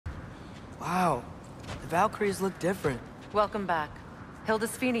Wow, the Valkyries look different. Welcome back.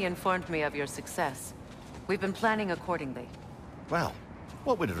 Hildisfini informed me of your success. We've been planning accordingly. Well,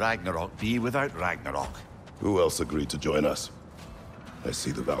 what would Ragnarok be without Ragnarok? Who else agreed to join us? I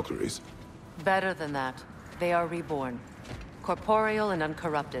see the Valkyries. Better than that. They are reborn. Corporeal and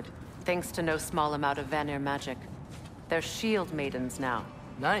uncorrupted, thanks to no small amount of Vanir magic. They're shield maidens now.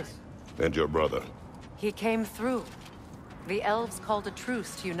 Nice. And your brother? He came through. The elves called a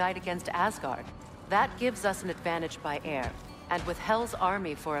truce to unite against Asgard. That gives us an advantage by air, and with Hell's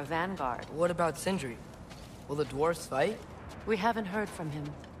army for a vanguard. What about Sindri? Will the dwarves fight? We haven't heard from him.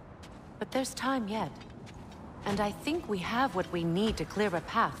 But there's time yet. And I think we have what we need to clear a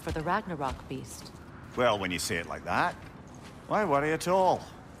path for the Ragnarok beast. Well, when you say it like that, why worry at all?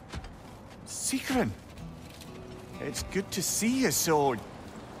 Secret. It's good to see you so...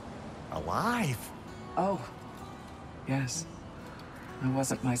 alive. Oh, yes. I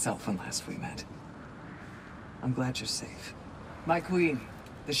wasn't myself when last we met. I'm glad you're safe. My queen,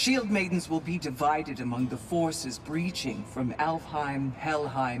 the Shield Maidens will be divided among the forces breaching from Alfheim,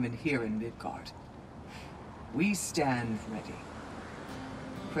 Helheim, and here in Midgard. We stand ready.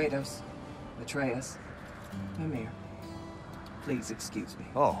 Kratos, Atreus, Mimir, please excuse me.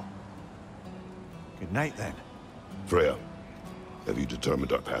 Oh. Good night, then. Freya, have you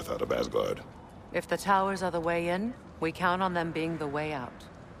determined our path out of Asgard? If the towers are the way in, we count on them being the way out.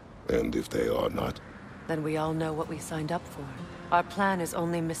 And if they are not? Then we all know what we signed up for. Our plan is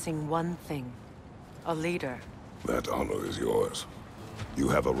only missing one thing. A leader. That honor is yours. You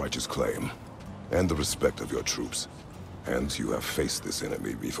have a righteous claim, and the respect of your troops. And you have faced this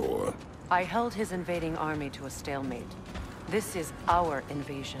enemy before. I held his invading army to a stalemate. This is our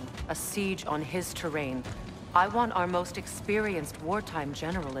invasion, a siege on his terrain. I want our most experienced wartime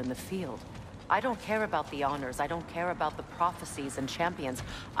general in the field. I don't care about the honors, I don't care about the prophecies and champions.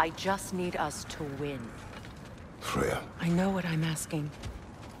 I just need us to win. Freya. I know what I'm asking.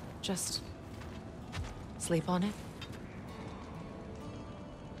 Just... sleep on it?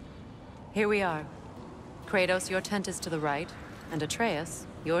 Here we are. Kratos, your tent is to the right, and Atreus,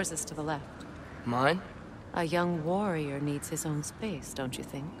 yours is to the left. Mine? A young warrior needs his own space, don't you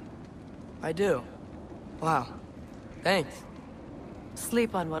think? I do. Wow. Thanks.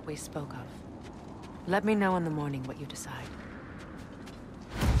 Sleep on what we spoke of. Let me know in the morning what you decide.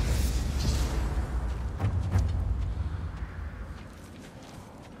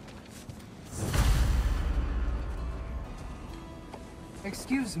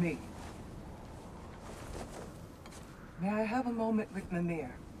 Excuse me. May I have a moment with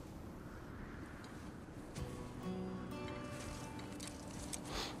Mimir?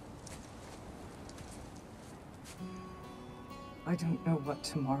 I don't know what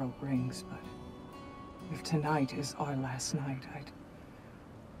tomorrow brings, but if tonight is our last night, I'd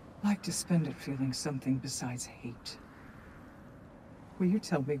like to spend it feeling something besides hate. Will you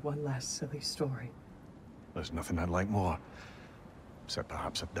tell me one last silly story? There's nothing I'd like more. Except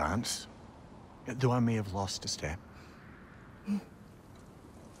perhaps a dance. Though I may have lost a step.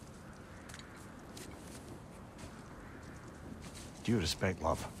 Due respect,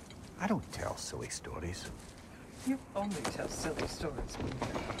 love, I don't tell silly stories. You only tell silly stories,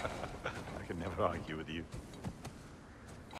 Mimir. I can never argue with you.